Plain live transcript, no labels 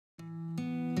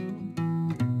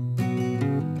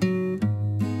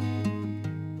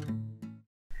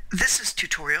This is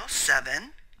tutorial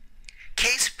 7,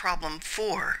 case problem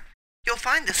 4. You'll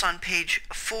find this on page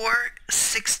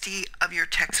 460 of your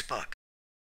textbook.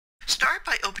 Start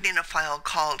by opening a file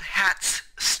called HATS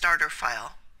starter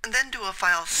file, and then do a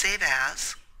file save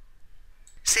as.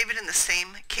 Save it in the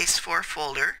same case 4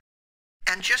 folder,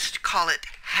 and just call it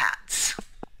HATS.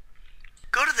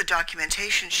 Go to the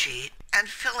documentation sheet and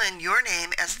fill in your name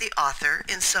as the author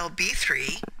in cell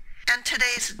B3 and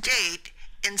today's date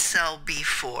in cell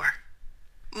B4.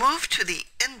 Move to the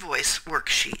invoice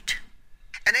worksheet.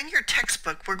 And in your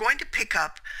textbook, we're going to pick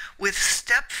up with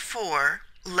step 4,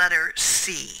 letter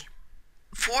C.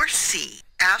 4C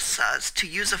asks us to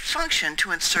use a function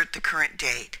to insert the current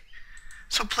date.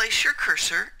 So place your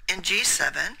cursor in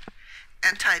G7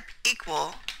 and type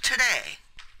equal today,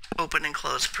 open and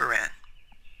close paren.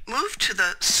 Move to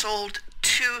the sold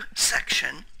to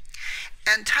section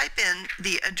and type in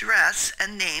the address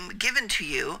and name given to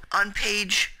you on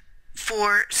page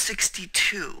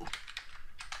 462.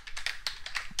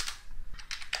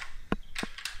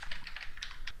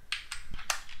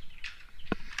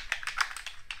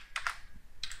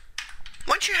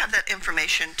 Once you have that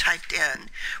information typed in,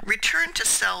 return to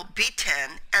cell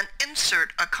B10 and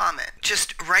insert a comment.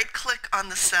 Just right-click on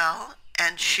the cell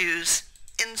and choose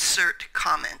Insert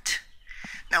Comment.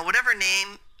 Now, whatever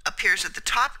name appears at the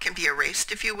top can be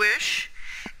erased if you wish.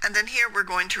 And then here we're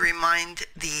going to remind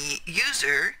the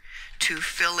user to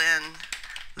fill in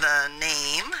the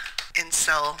name in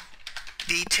cell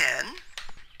B10,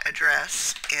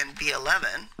 address in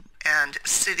B11, and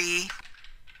city,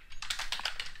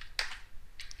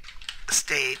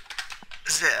 state,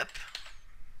 zip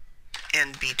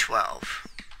in B12.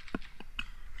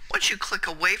 Once you click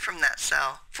away from that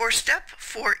cell, for step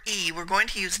 4E, we're going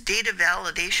to use data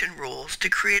validation rules to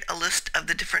create a list of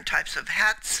the different types of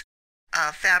hats,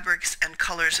 fabrics, and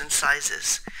colors and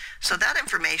sizes. So that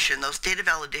information, those data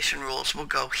validation rules, will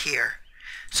go here.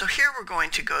 So here we're going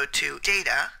to go to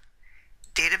data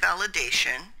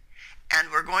validation,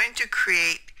 and we're going to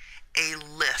create a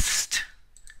list.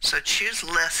 So choose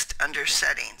list under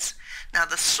settings. Now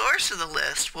the source of the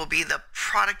list will be the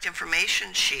product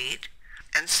information sheet,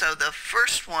 and so the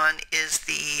first one is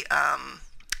the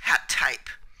hat type.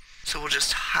 So we'll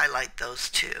just highlight those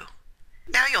two.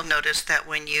 Now you'll notice that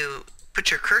when you put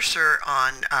your cursor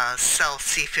on cell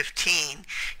C15,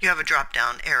 you have a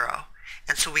drop-down arrow,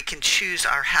 and so we can choose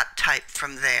our hat type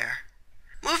from there.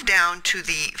 Move down to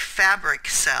the fabric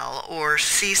cell, or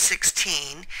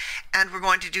C16, and we're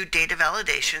going to do data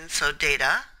validation. So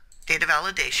data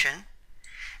validation,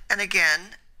 and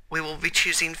again we will be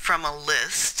choosing from a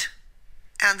list,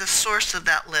 and the source of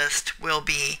that list will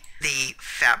be the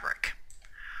fabric,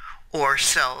 or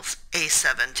cells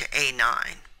A7 to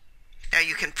A9. Now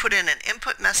you can put in an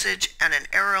input message and an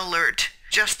error alert.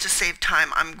 Just to save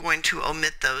time, I'm going to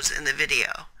omit those in the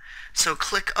video. So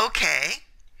click OK.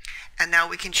 And now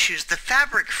we can choose the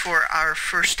fabric for our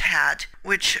first hat,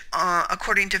 which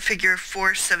according to figure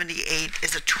 478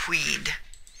 is a tweed.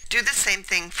 Do the same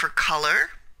thing for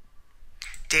color,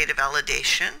 data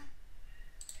validation,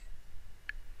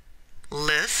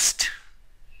 list.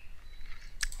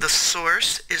 The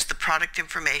source is the product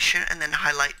information, and then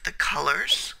highlight the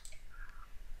colors.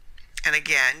 And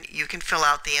again, you can fill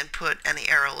out the input and the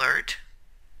error alert.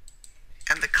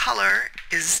 And the color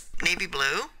is navy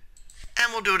blue.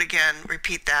 And we'll do it again,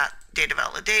 repeat that, data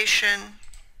validation.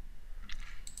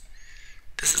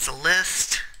 This is a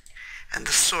list, and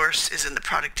the source is in the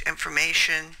product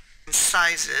information. And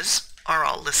sizes are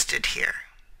all listed here.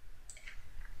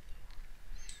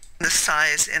 The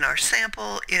size in our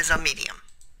sample is a medium.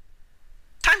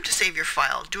 Time to save your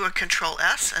file. Do a Control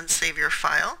S and save your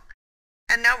file.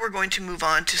 And now we're going to move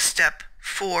on to step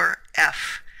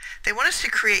 4F. They want us to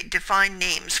create defined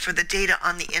names for the data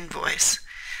on the invoice.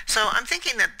 So I'm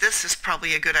thinking that this is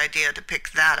probably a good idea to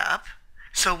pick that up.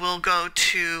 So we'll go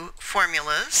to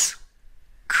Formulas,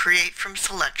 Create from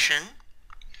Selection,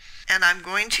 and I'm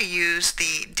going to use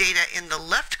the data in the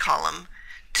left column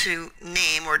to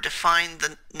name or define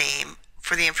the name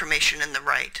for the information in the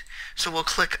right. So we'll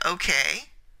click OK,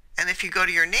 and if you go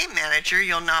to your name manager,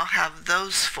 you'll now have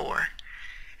those four.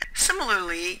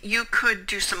 Similarly, you could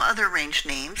do some other range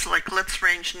names, like let's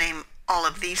range name all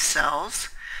of these cells.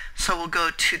 So we'll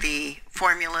go to the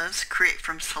Formulas, Create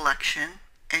from Selection,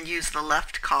 and use the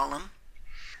left column.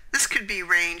 This could be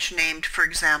range named, for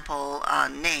example,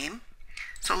 name.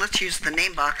 So let's use the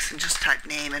name box and just type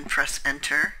name and press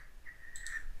enter.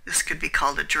 This could be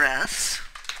called address.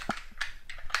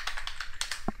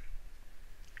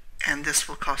 And this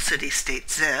we'll call city, state,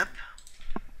 zip.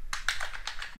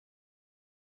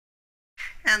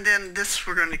 And then this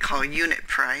we're going to call unit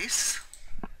price.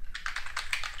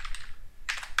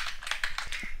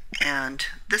 And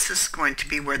this is going to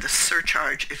be where the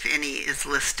surcharge, if any, is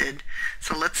listed.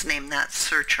 So let's name that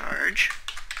surcharge.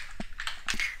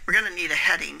 We're going to need a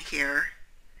heading here,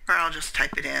 or I'll just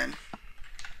type it in.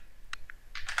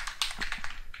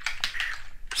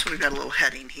 So we've got a little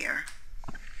heading here.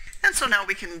 And so now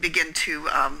we can begin to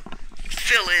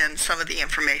fill in some of the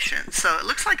information. So it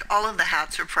looks like all of the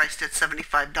hats are priced at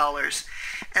 $75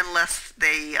 unless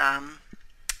they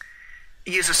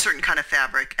use a certain kind of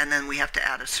fabric, and then we have to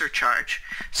add a surcharge.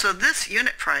 So this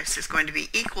unit price is going to be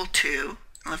equal to,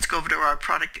 let's go over to our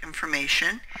product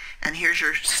information, and here's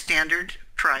your standard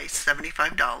price,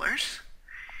 $75.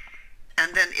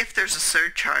 And then if there's a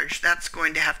surcharge, that's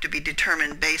going to have to be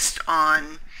determined based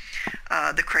on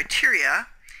the criteria,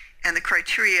 and the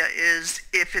criteria is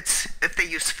if they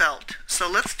use felt. So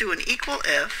let's do an equal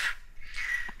if.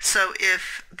 So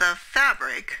if the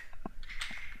fabric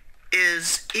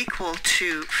is equal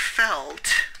to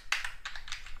felt,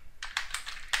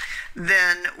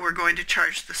 then we're going to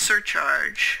charge the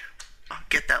surcharge. I'll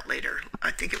get that later.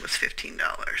 I think it was $15.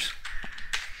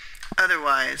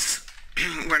 Otherwise,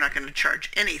 we're not going to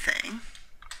charge anything.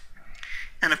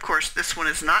 And of course, this one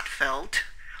is not felt.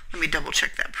 Let me double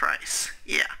check that price.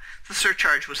 Yeah, the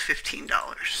surcharge was $15.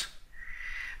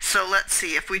 So let's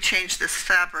see, if we change this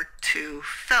fabric to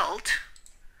felt,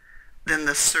 then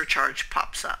the surcharge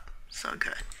pops up. So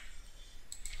good.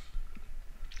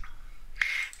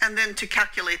 And then to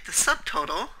calculate the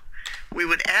subtotal, we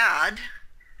would add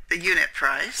the unit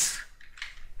price.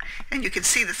 And you can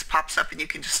see this pops up, and you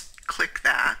can just click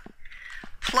that,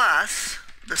 plus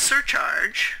the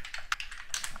surcharge.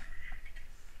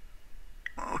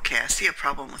 Okay, I see a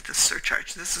problem with this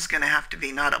surcharge. This is going to have to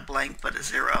be not a blank, but a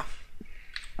 0.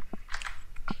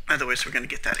 Otherwise, we're going to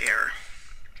get that error.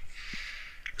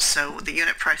 So the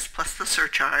unit price plus the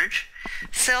surcharge.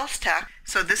 Sales tax,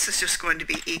 so this is just going to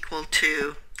be equal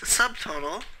to the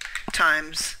subtotal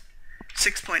times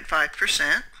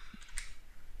 6.5%.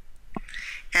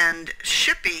 And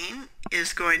shipping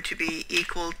is going to be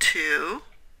equal to,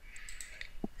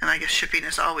 and I guess shipping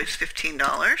is always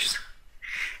 $15.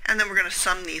 And then we're going to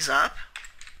sum these up.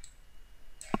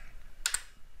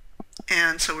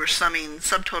 And so we're summing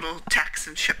subtotal, tax,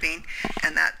 and shipping,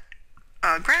 and that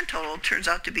grand total turns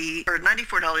out to be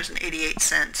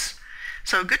 $94.88.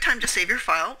 So a good time to save your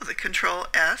file with a Control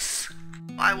S.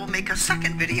 I will make a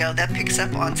second video that picks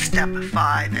up on step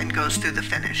 5 and goes through the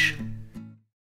finish.